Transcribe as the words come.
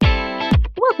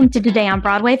welcome to Today on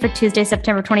Broadway for Tuesday,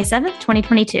 September 27th,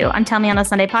 2022. I'm Tell Me on a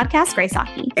Sunday podcast, Grace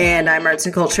Hockey. And I'm arts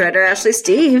and culture editor Ashley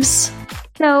Steves.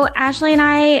 So Ashley and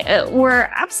I were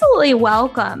absolutely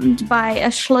welcomed by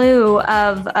a slew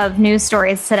of news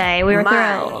stories today. We were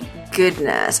thrilled.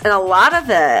 Goodness. And a lot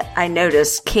of it, I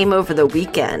noticed, came over the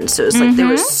weekend. So it's like there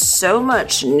was so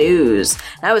much news.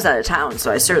 I was out of town,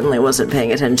 so I certainly wasn't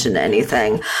paying attention to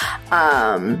anything.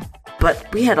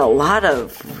 But we had a lot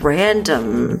of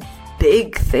random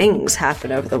big things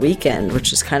happen over the weekend,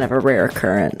 which is kind of a rare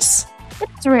occurrence.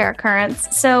 It's a rare occurrence.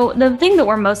 So the thing that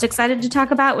we're most excited to talk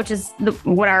about, which is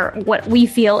what we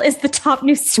feel is the top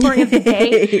news story of the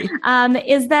day,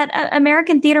 is that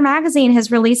American Theater Magazine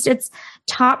has released its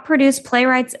top produced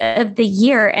playwrights of the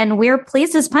year, and we're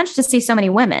pleased as punch to see so many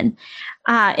women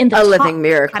in the top living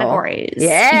miracle categories.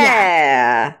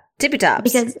 Yeah. Tippy tops.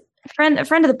 Because a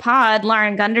friend of the pod,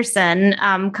 Lauren Gunderson,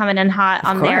 coming in hot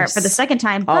on there for the second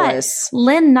time. But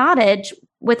Lynn Nottage,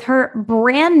 with her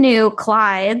brand new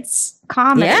Clyde's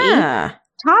comedy,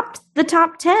 topped the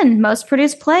top 10 most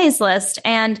produced plays list.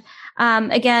 And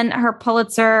again, her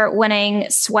Pulitzer-winning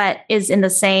Sweat is in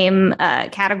the same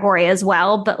category as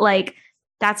well. But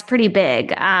that's pretty big.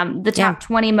 The top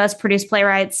 20 most produced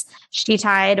playwrights, she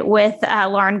tied with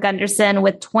Lauren Gunderson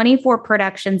with 24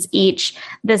 productions each.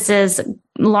 This is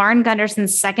Lauren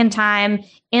Gunderson's second time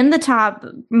in the top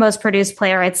most produced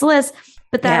playwrights list.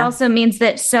 But that also means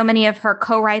that so many of her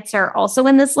co-writes are also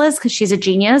in this list because she's a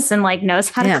genius and knows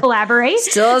how to collaborate.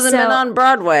 Still hasn't been on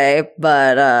Broadway,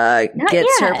 but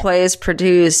gets her plays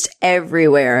produced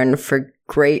everywhere and for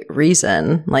great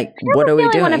reason. What are we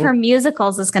doing? One of her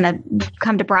musicals is going to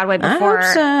come to Broadway before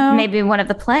maybe one of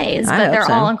the plays, but they're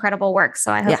all incredible works,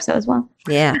 so I hope so as well.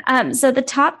 Yeah. So the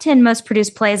top 10 most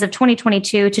produced plays of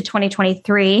 2022 to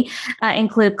 2023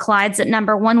 include Clyde's at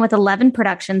number 1 with 11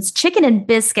 productions, Chicken and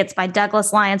Biscuits by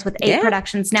Douglas Lyons with 8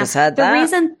 productions. Now, the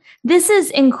reason this is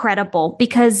incredible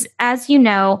because, as you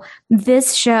know,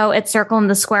 this show at Circle in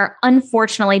the Square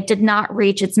unfortunately did not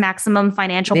reach its maximum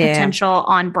financial potential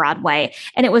on Broadway.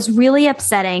 And it was really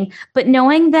upsetting. But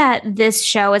knowing that this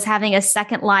show is having a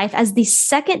second life as the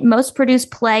second most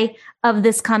produced play of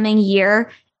this coming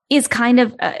year is kind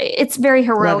of, it's very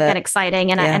heroic and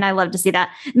exciting. And I love to see that.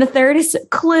 And the third is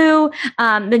Clue.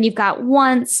 Then you've got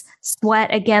Once,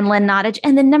 Sweat, again, Lynn Nottage.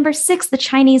 And then number 6, The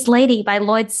Chinese Lady by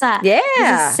Lloyd Suh.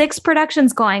 Yeah. 6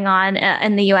 productions going on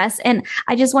in the U.S. And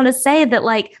I just want to say that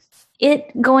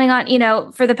it going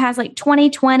on, for the past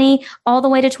 2020 all the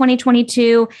way to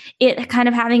 2022, it kind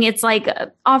of having its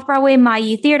off-Broadway,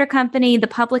 Mayi Theater Company, the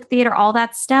Public Theater, all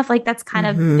that stuff. That's kind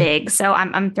of big. So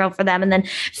I'm thrilled for them. And then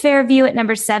Fairview at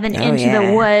number 7, Into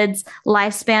the Woods,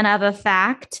 Lifespan of a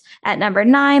Fact at number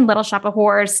 9, Little Shop of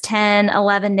Horrors, 10,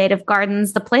 11, Native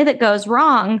Gardens, The Play That Goes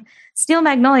Wrong, Steel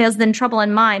Magnolias, then Trouble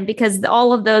in Mind, because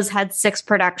all of those had 6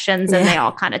 productions and they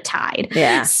all kind of tied.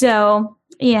 Yeah. So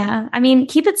yeah, I mean,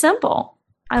 keep it simple.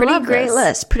 Pretty great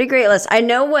list. I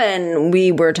know when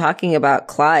we were talking about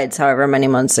Clyde's, however many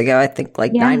months ago, I think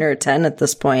 9 or 10 at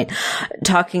this point,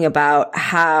 talking about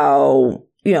how,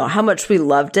 how much we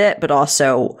loved it, but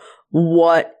also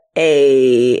what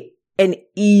an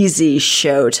easy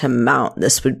show to mount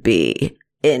this would be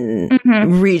in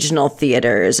regional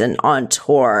theaters and on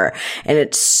tour. And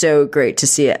it's so great to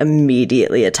see it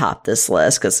immediately atop this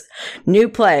list because new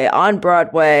play on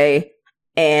Broadway,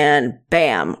 and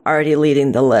bam, already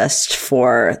leading the list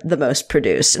for the most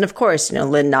produced. And of course,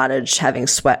 Lynn Nottage having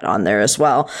Sweat on there as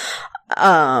well.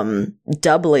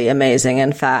 Doubly amazing,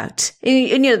 in fact.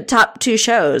 And the top 2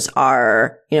 shows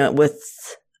are, with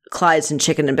Clyde's and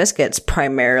Chicken and Biscuits,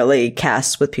 primarily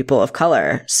cast with people of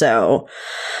color. So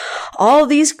all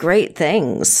these great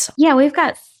things. Yeah, we've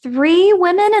got 3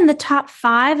 women in the top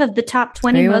 5 of the top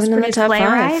 20 most produced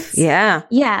playwrights. Yeah.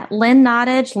 Yeah. Lynn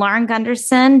Nottage, Lauren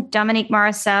Gunderson, Dominique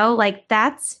Morisseau.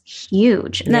 that's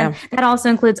huge. And then that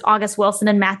also includes August Wilson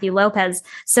and Matthew Lopez.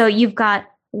 So you've got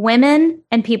women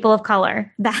and people of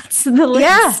color. That's the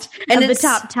list of the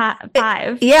top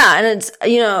 5. And it's,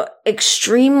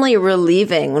 extremely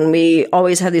relieving when we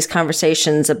always have these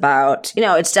conversations about,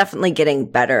 it's definitely getting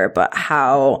better, but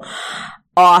how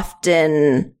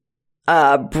often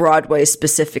Broadway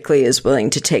specifically is willing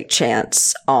to take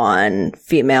chance on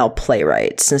female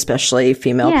playwrights, and especially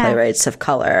female playwrights of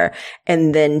color.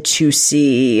 And then to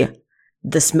see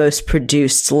this most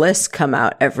produced list come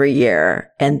out every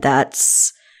year. And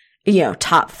that's,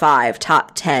 top 5,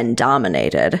 top 10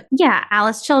 dominated. Yeah.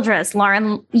 Alice Childress,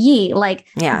 Lauren Yee,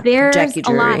 there's Jackie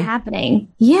a lot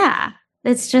happening. Yeah.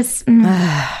 It's just,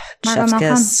 Chef's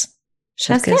kiss.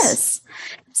 Chef's Kiss.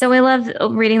 So we love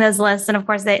reading those lists. And of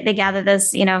course, they gather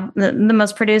this, the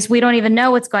most produced. We don't even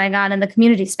know what's going on in the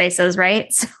community spaces,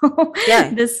 right? So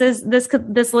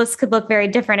this list could look very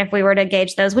different if we were to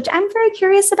gauge those, which I'm very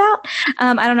curious about.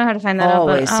 I don't know how to find that out.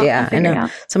 I know.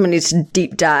 Someone needs to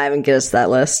deep dive and get us that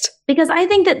list. Because I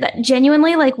think that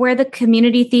genuinely, like where the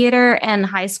community theater and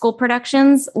high school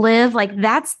productions live, like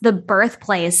that's the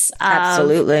birthplace of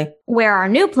absolutely where our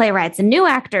new playwrights and new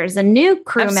actors and new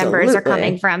crew members are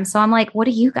coming from. So I'm like, what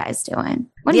are you guys doing?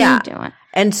 What are you doing?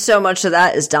 And so much of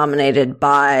that is dominated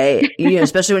by,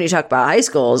 especially when you talk about high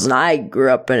schools. And I grew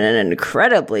up in an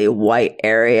incredibly white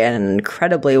area and an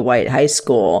incredibly white high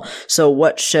school. So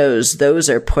what shows those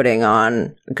are putting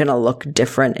on are going to look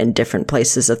different in different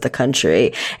places of the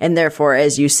country. And therefore,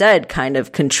 as you said, kind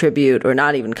of contribute, or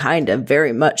not even kind of,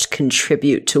 very much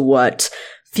contribute to what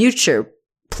future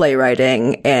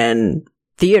playwriting and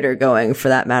theater going, for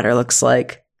that matter, looks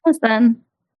like. Listen,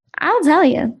 I'll tell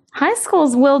you, high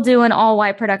schools will do an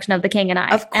all-white production of The King and I.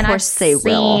 Of course they will.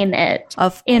 Seen it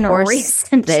of in course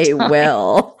recent they time.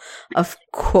 will. Of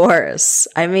course.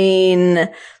 I mean,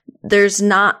 there's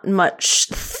not much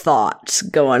thought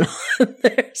going on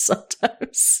there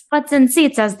sometimes. Butts in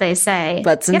seats, as they say.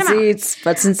 Butts in seats.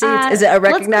 Is it a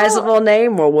recognizable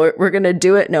name? Well, we're going to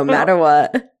do it no matter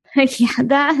what.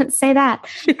 Yeah, say that.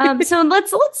 So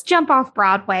let's jump off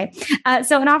Broadway.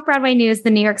 So in off-Broadway news,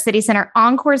 the New York City Center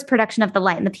Encore's production of The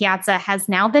Light in the Piazza has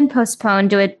now been postponed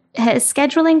due to a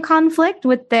scheduling conflict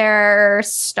with their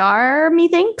star,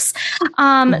 methinks.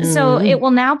 So it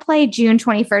will now play June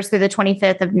 21st through the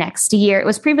 25th of next year. It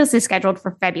was previously scheduled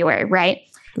for February, right?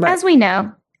 As we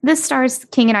know, this stars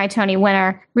King and I Tony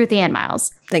winner Ruthie Ann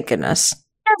Miles. Thank goodness.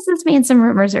 Yes, this means some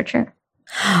rumors are true.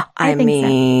 I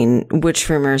mean, which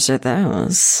rumors are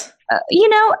those?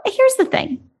 Here's the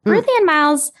thing. Ruthie Ann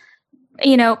Miles,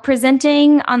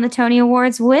 presenting on the Tony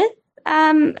Awards with,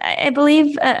 I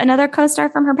believe, another co-star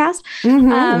from her past,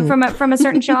 from a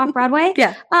certain show off Broadway.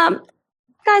 Yeah.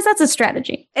 Guys, that's a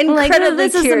strategy. Incredibly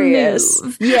curious. Is a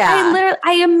move. Yeah.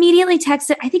 I immediately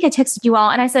texted, I think I texted you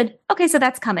all, and I said, okay, so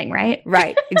that's coming, right?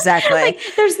 Right, exactly.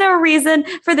 There's no reason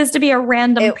for this to be a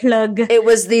random plug. It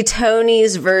was the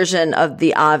Tony's version of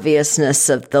the obviousness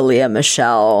of the Lea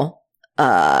Michele,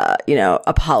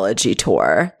 apology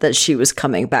tour that she was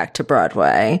coming back to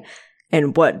Broadway.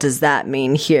 And what does that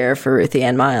mean here for Ruthie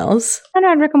Ann Miles?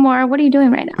 Conrad Rickamore, what are you doing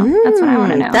right now? That's what I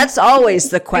want to know. That's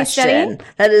always the question.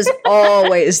 That is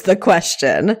always the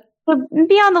question. So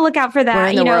be on the lookout for that. Where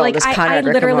in the world is Conrad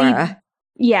Rickamore?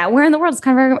 Yeah, where in the world is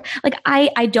Conrad?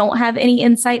 I don't have any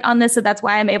insight on this, so that's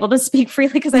why I'm able to speak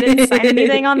freely, because I didn't sign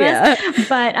anything on this.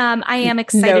 But I am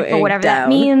excited for whatever that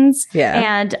means.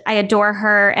 Yeah. And I adore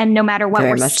her. And no matter what,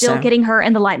 we're still getting her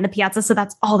in The Light in the Piazza. So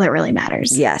that's all that really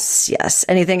matters. Yes.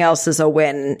 Anything else is a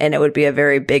win, and it would be a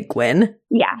very big win.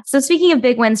 Yeah. So speaking of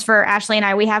big wins for Ashley and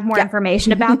I, we have more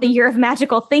information about the Year of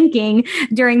Magical Thinking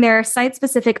during their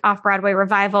site-specific off-Broadway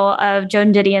revival of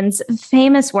Joan Didion's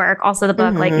famous work, also the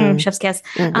book, Chef's Kiss.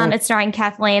 It's starring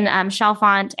Kathleen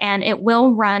Chalfant, and it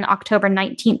will run October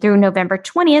 19th through November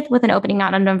 20th with an opening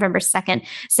out on November 2nd.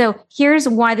 So here's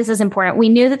why this is important. We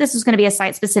knew that this was going to be a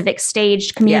site-specific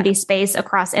staged community space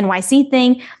across NYC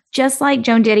thing. Just like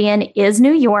Joan Didion is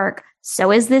New York,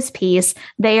 so is this piece.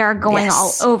 They are going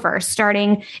all over.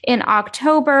 Starting in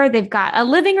October, they've got a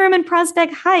living room in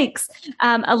Prospect Heights,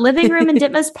 a living room in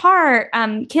Ditmas Park,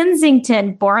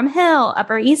 Kensington, Borum Hill,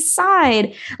 Upper East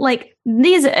Side.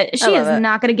 These, she is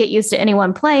not going to get used to any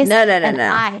one place. No.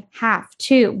 I have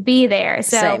to be there.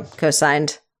 So same.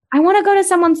 Co-signed. I want to go to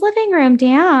someone's living room.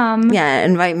 Damn. Yeah,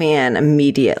 invite me in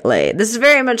immediately. This is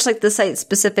very much like the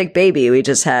site-specific baby we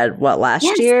just had, last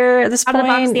year at this point?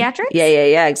 Out of the box theatrics?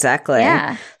 Yeah, exactly.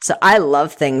 Yeah. So I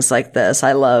love things like this.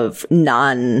 I love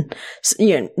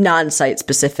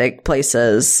non-site-specific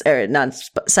places or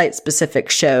non-site-specific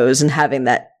shows and having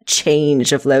that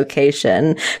change of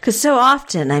location, because so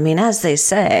often, as they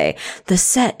say, the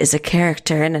set is a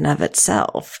character in and of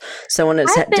itself. So when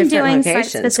it's at different locations, I've been doing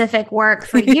site-specific work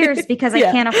for years because I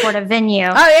can't afford a venue.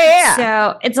 Oh yeah.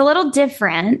 So it's a little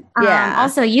different.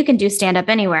 Also, you can do stand-up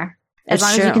anywhere as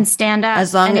long as you can stand up.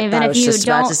 As long as I was just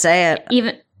about to say it.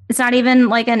 Even it's not even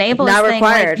like an ableist not thing.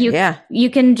 Required.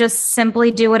 You can just simply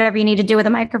do whatever you need to do with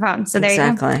a microphone. So there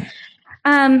you go.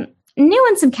 New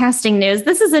and some casting news.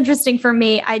 This is interesting for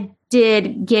me. I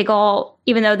did giggle,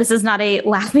 even though this is not a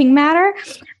laughing matter.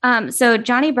 So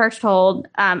Johnny Berchtold,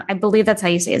 I believe that's how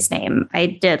you say his name. I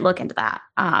did look into that.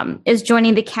 Is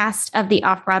joining the cast of the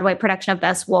off-Broadway production of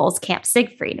Bess Wool's Camp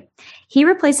Siegfried. He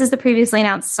replaces the previously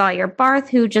announced Sawyer Barth,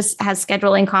 who just has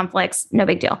scheduling conflicts. No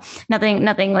big deal.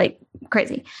 Nothing like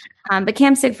crazy. But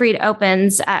Camp Siegfried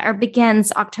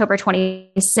begins October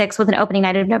 26th with an opening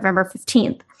night of November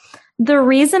 15th. The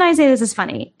reason I say this is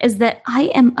funny is that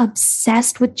I am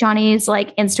obsessed with Johnny's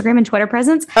like Instagram and Twitter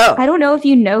presence. Oh. I don't know if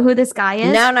you know who this guy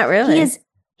is. No, not really.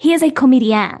 He is a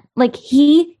comedian. Like,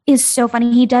 he is so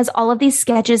funny. He does all of these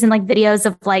sketches and like videos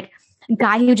of like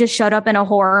guy who just showed up in a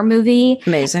horror movie.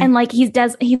 Amazing. And like he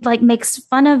like makes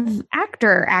fun of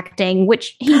actor acting,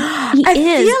 which he I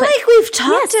feel like we've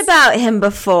talked about him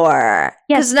before.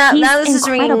 Yes, now this is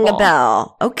ringing a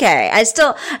bell. Okay.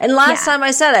 Last time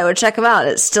I said I would check him out.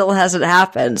 It still hasn't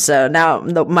happened. So now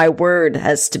my word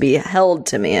has to be held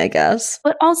to me, I guess.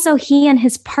 But also he and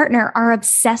his partner are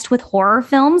obsessed with horror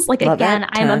films. Like, again,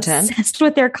 I'm obsessed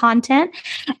with their content.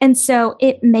 And so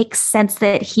it makes sense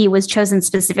that he was chosen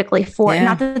specifically for,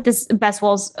 not that this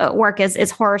Besswell's work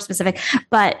is horror specific,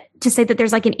 but to say that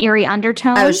there's like an eerie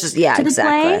undertone. I was just,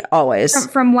 exactly. Play, always.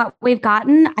 From what we've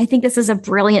gotten, I think this is a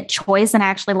brilliant choice, and I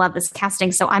actually love this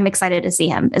casting. So I'm excited to see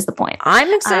him, is the point.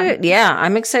 I'm excited.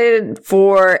 I'm excited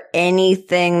for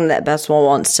anything that Besswell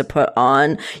wants to put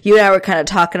on. You and I were kind of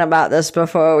talking about this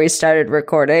before we started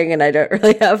recording, and I don't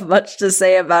really have much to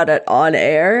say about it on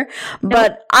air,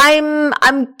 but I'm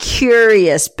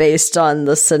curious based on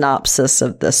the synopsis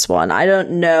of this one. I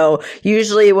don't know.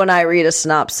 Usually when I read a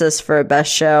synopsis for a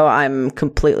Best Show, I'm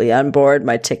completely on board.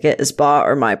 My ticket is bought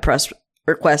or my press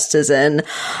request is in.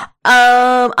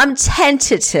 I'm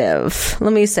tentative.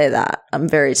 Let me say that. I'm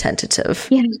very tentative.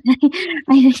 Yeah.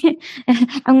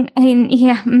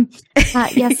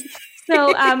 Yes.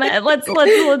 So let's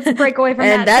break away from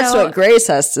that. And that's what Grace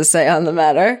has to say on the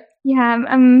matter. Yeah,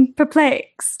 I'm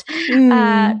perplexed.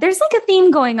 There's like a theme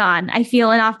going on, I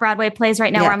feel, in off-Broadway plays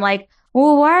right now where I'm like,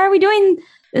 well, why are we doing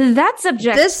that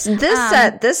subject this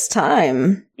at this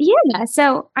time? Yeah,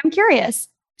 so I'm curious.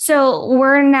 So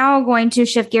we're now going to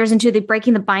shift gears into the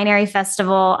Breaking the Binary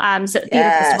Festival, theater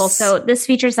festival. So this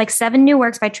features like 7 new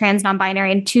works by trans,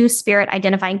 non-binary, and 2 spirit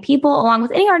identifying people, along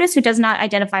with any artist who does not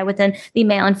identify within the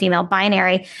male and female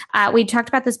binary. We talked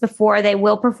about this before. They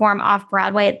will perform off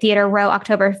Broadway at Theater Row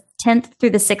October 10th through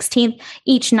the 16th.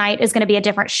 Each night is going to be a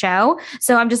different show.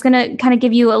 So I'm just going to kind of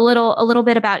give you a little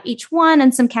bit about each one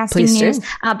and some casting news.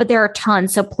 But there are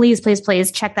tons. So please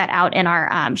check that out in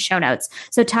our show notes.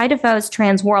 So Ty Defoe's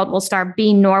Trans World will star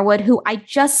B. Norwood, who I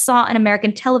just saw in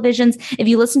American televisions. If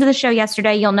you listened to the show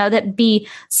yesterday, you'll know that B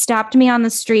stopped me on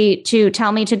the street to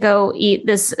tell me to go eat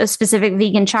this specific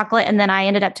vegan chocolate. And then I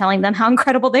ended up telling them how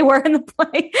incredible they were in the play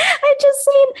I just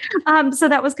seen. So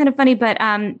that was kind of funny. But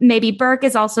Maybe Burke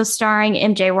is also starring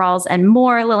MJ Rawls and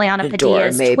more. Liliana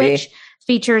Padilla's Twitch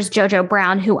features JoJo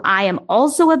Brown, who I am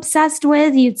also obsessed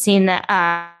with. You'd seen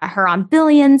her on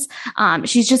Billions.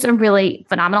 She's just a really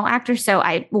phenomenal actor. So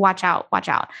I watch out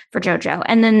for JoJo.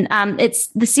 And then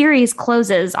the series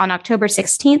closes on October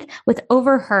 16th with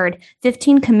Overheard,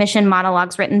 15 commission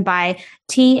monologues written by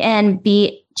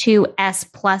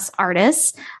TNB2S Plus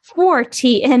artists for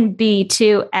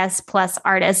TNB2S Plus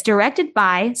artists, directed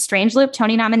by Strange Loop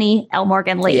Tony nominee L.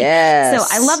 Morgan Lee. Yes. So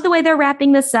I love the way they're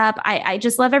wrapping this up. I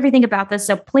just love everything about this.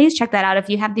 So please check that out if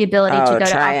you have the ability to go to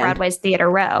Off-Broadway's Theater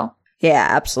Row. Yeah,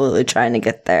 absolutely. Trying to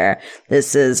get there.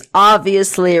 This is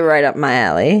obviously right up my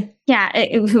alley. Yeah.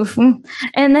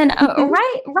 And then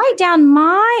right down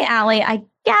my alley, I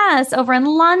guess, over in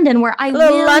London, where I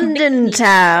live. London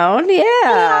town,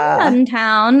 yeah. London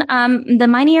town. The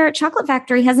Minear Chocolate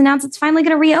Factory has announced it's finally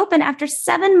going to reopen after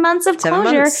 7 months of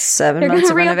closure. 7 months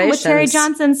of renovations. With Terry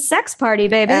Johnson's sex party,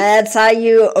 baby. That's how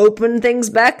you open things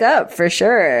back up, for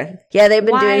sure. Yeah, they've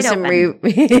been doing some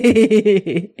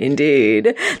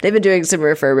Indeed. They've been doing some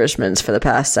refurbishments for the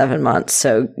past 7 months,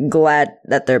 so glad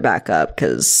that they're back up,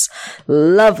 because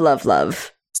love.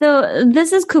 So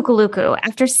this is Kukuluku.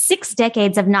 After 6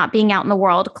 decades of not being out in the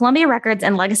world, Columbia Records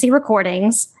and Legacy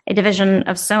Recordings, a division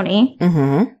of Sony,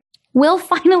 will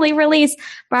finally release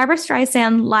Barbra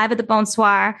Streisand Live at the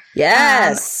Bonsoir.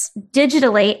 Yes.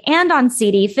 Digitally and on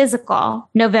CD physical,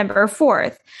 November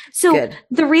 4th. So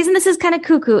the reason this is kind of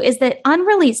cuckoo is that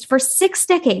unreleased for 6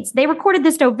 decades, they recorded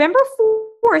this November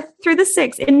 4th through the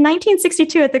 6th in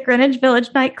 1962 at the Greenwich Village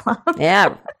nightclub.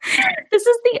 Yeah. This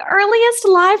is the earliest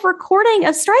live recording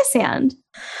of Streisand.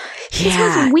 Yeah.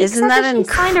 This was weeks after she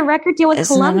signed a record deal with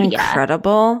Columbia. Isn't that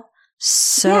incredible?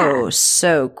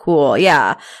 So cool.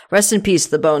 Yeah. Rest in peace,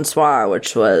 the Bonsoir,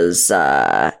 which was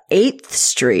 8th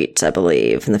Street, I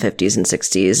believe, in the 50s and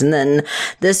 60s. And then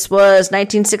this was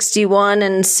 1961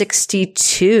 and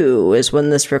 62 is when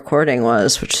this recording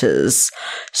was, which is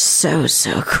so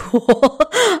cool.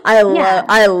 I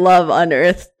love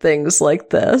unearthed things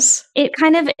like this. It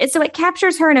it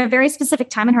captures her in a very specific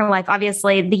time in her life.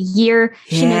 Obviously, the year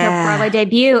she made her Broadway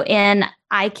debut in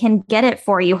I Can Get It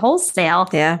For You Wholesale,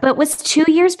 but was 2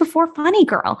 years before Funny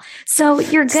Girl. So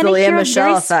you're going to hear a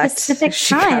very specific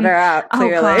she time. Got her out,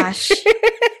 clearly. Oh, gosh.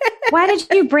 Why did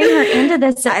you bring her into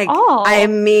this at all? I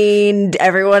mean,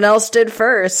 everyone else did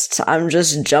first. I'm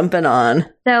just jumping on.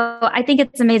 So I think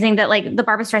it's amazing that like the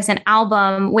Barbra Streisand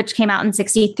album, which came out in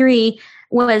 63,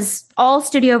 was all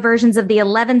studio versions of the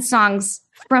 11 songs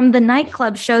from the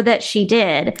nightclub show that she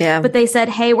did. Yeah. But they said,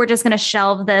 hey, we're just going to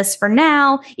shelve this for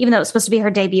now, even though it was supposed to be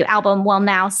her debut album. Well,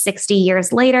 now 60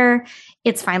 years later,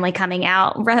 it's finally coming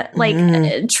out.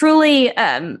 Truly,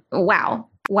 wow.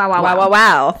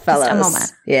 Wow, fellas. Just a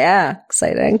moment. Yeah,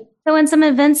 exciting. So in some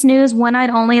events news, One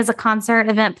Night Only is a concert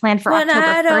event planned for October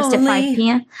 1st at 5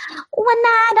 p.m. One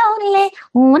night only,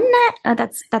 one night.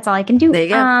 That's all I can do. There you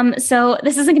go. So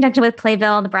this is in conjunction with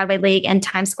Playbill, the Broadway League, and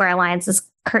Times Square Alliance's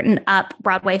Curtain Up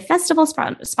Broadway Festival,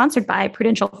 sponsored by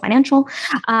Prudential Financial.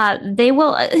 They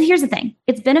will. Here's the thing: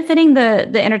 it's benefiting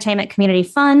the Entertainment Community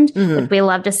Fund, which we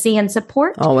love to see and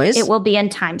support. Always. It will be in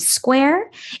Times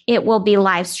Square. It will be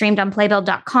live streamed on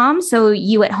Playbill.com, so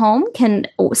you at home can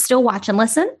still watch and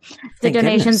listen. The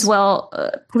donations will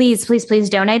please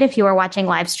donate if you are watching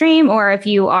live stream or if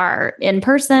you are in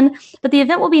person. But the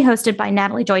event will be hosted by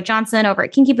Natalie Joy Johnson over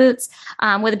at Kinky Boots,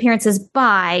 with appearances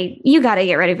by, you got to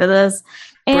get ready for this,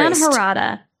 Anne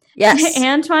Harada, yes,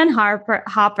 Antoine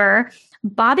Hopper,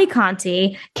 Bobby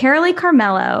Conti, Carolee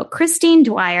Carmelo, Christine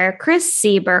Dwyer, Chris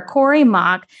Sieber, Corey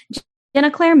Mock,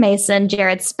 Jenna Claire Mason,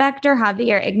 Jared Spector,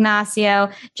 Javier Ignacio,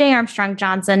 J. Armstrong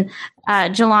Johnson,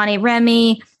 Jelani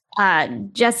Remy,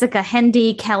 Jessica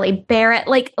Hendy, Kelly Barrett.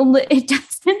 Like, it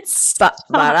doesn't stop.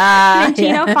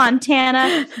 Tarantino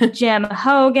Fontana, Jim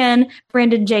Hogan,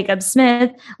 Brandon Jacob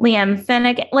Smith, Liam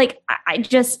Finnegan. Like, I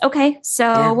just, okay.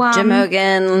 So, Jim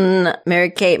Hogan,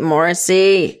 Mary-Kate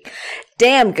Morrissey.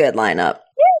 Damn good lineup.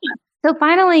 Yeah. So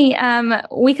finally,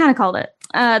 we kind of called it.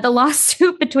 The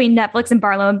lawsuit between Netflix and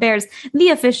Barlow and Bears,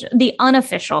 the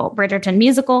unofficial Bridgerton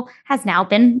musical, has now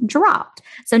been dropped.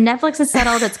 So Netflix has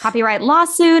settled its copyright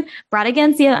lawsuit brought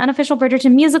against the unofficial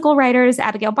Bridgerton musical writers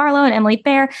Abigail Barlow and Emily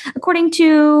Bear. According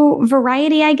to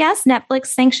Variety, I guess, Netflix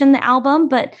sanctioned the album,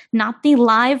 but not the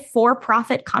live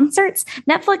for-profit concerts.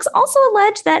 Netflix also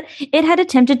alleged that it had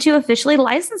attempted to officially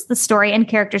license the story and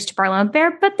characters to Barlow and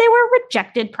Bear, but they were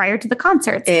rejected prior to the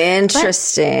concerts.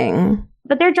 Interesting.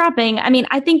 But they're dropping. I mean,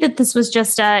 I think that this was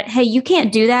just hey, you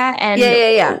can't do that. And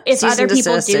if other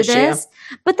people do this,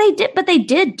 but they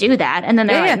did do that. And then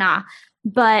they're like, nah.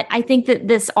 But I think that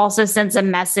this also sends a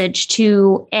message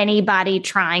to anybody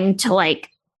trying to like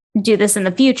do this in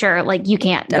the future. Like, you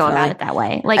can't go about it that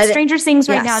way. Like Stranger Things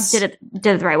now did it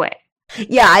the right way.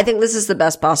 Yeah, I think this is the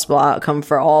best possible outcome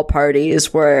for all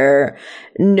parties, where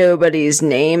nobody's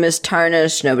name is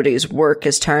tarnished, nobody's work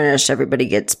is tarnished, everybody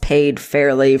gets paid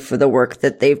fairly for the work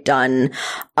that they've done.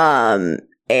 And,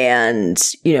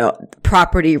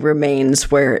 property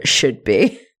remains where it should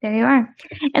be. There you are.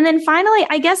 And then finally,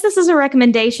 I guess this is a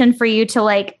recommendation for you to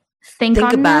like think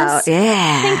on this.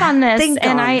 Yeah. Think on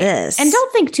this. And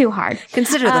don't think too hard.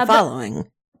 Consider the following.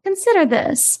 Consider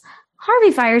this.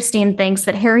 Harvey Fierstein thinks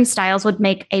that Harry Styles would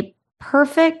make a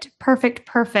perfect,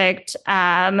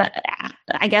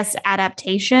 I guess,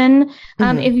 adaptation,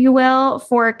 if you will,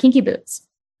 for Kinky Boots.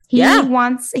 He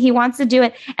wants to do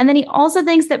it. And then he also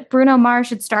thinks that Bruno Mars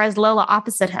should star as Lola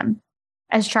opposite him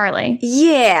as Charlie.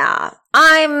 Yeah.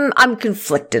 I'm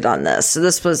conflicted on this. So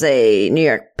this was a New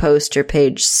York Post or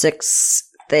Page 6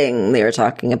 thing they were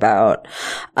talking about.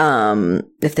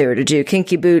 If they were to do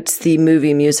Kinky Boots, the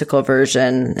movie musical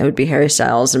version, it would be Harry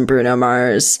Styles and Bruno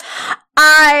Mars.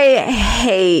 I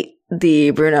hate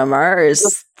the Bruno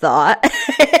Mars thought.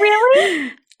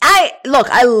 Really?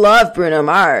 I love Bruno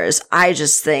Mars. I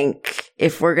just think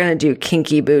if we're going to do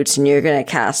Kinky Boots and you're going to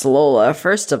cast Lola,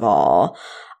 first of all,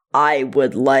 I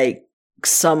would like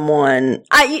someone,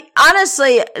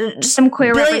 honestly, just some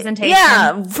queer representation.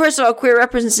 Yeah, first of all, queer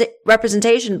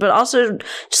representation, but also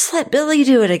just let Billy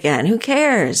do it again. Who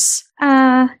cares?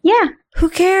 Yeah. Who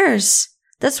cares?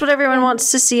 That's what everyone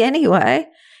wants to see anyway.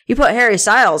 You put Harry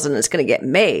Styles and it's going to get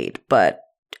made, but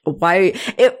why?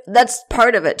 That's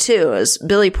part of it too, is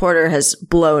Billy Porter has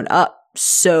blown up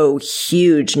so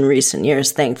huge in recent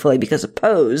years, thankfully, because of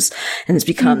Pose, and has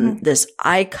become this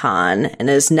icon and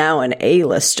is now an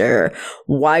A-lister.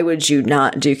 Why would you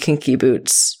not do Kinky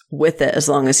Boots with it as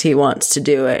long as he wants to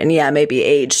do it? And yeah, maybe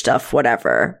age stuff,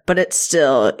 whatever, but it's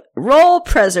still role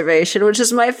preservation, which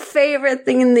is my favorite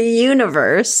thing in the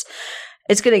universe.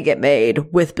 It's going to get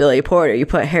made with Billy Porter. You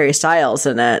put Harry Styles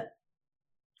in it,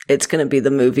 it's going to be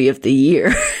the movie of the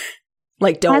year.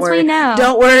 Like, don't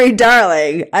worry,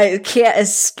 darling. I can't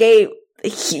escape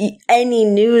any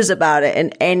news about it in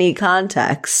any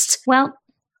context. Well,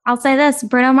 I'll say this.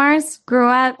 Bruno Mars grew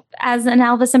up as an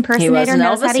Elvis impersonator. He was an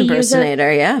Elvis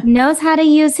impersonator, yeah. Knows how to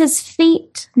use his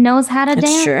feet. Knows how to dance.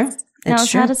 It's true.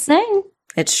 Knows how to sing.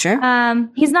 It's true.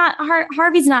 He's not,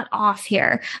 Harvey's not off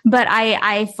here, but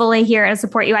I fully hear and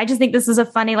support you. I just think this is a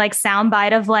funny, like,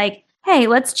 soundbite of, like, hey,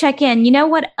 let's check in. You know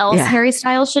what else Harry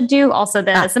Styles should do? Also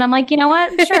this. And I'm like, you know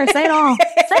what? Sure, say it all.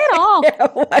 Say it all. Yeah,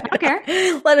 I don't care.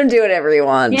 Let him do whatever he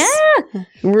wants. Yeah.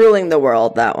 Ruling the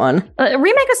world, that one.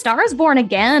 Remake A Star Is Born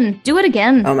again. Do it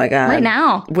again. Oh my God. Right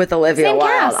now. With Olivia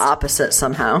Wilde opposite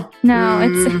somehow.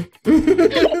 No,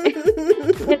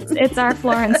 it's our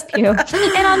Florence Pugh. And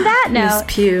on that note,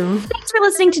 Pugh. Thanks for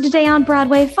listening to Today on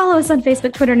Broadway. Follow us on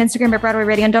Facebook, Twitter, and Instagram at Broadway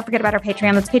Radio. And don't forget about our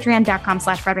Patreon. That's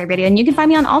patreon.com/Broadway Radio. And you can find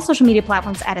me on all social media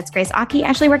platforms at It's Grace Aki.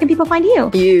 Ashley, where can people find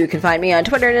you? You can find me on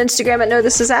Twitter and Instagram at No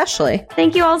This Is Ashley.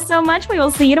 Thank you all so much. We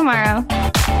will see you tomorrow.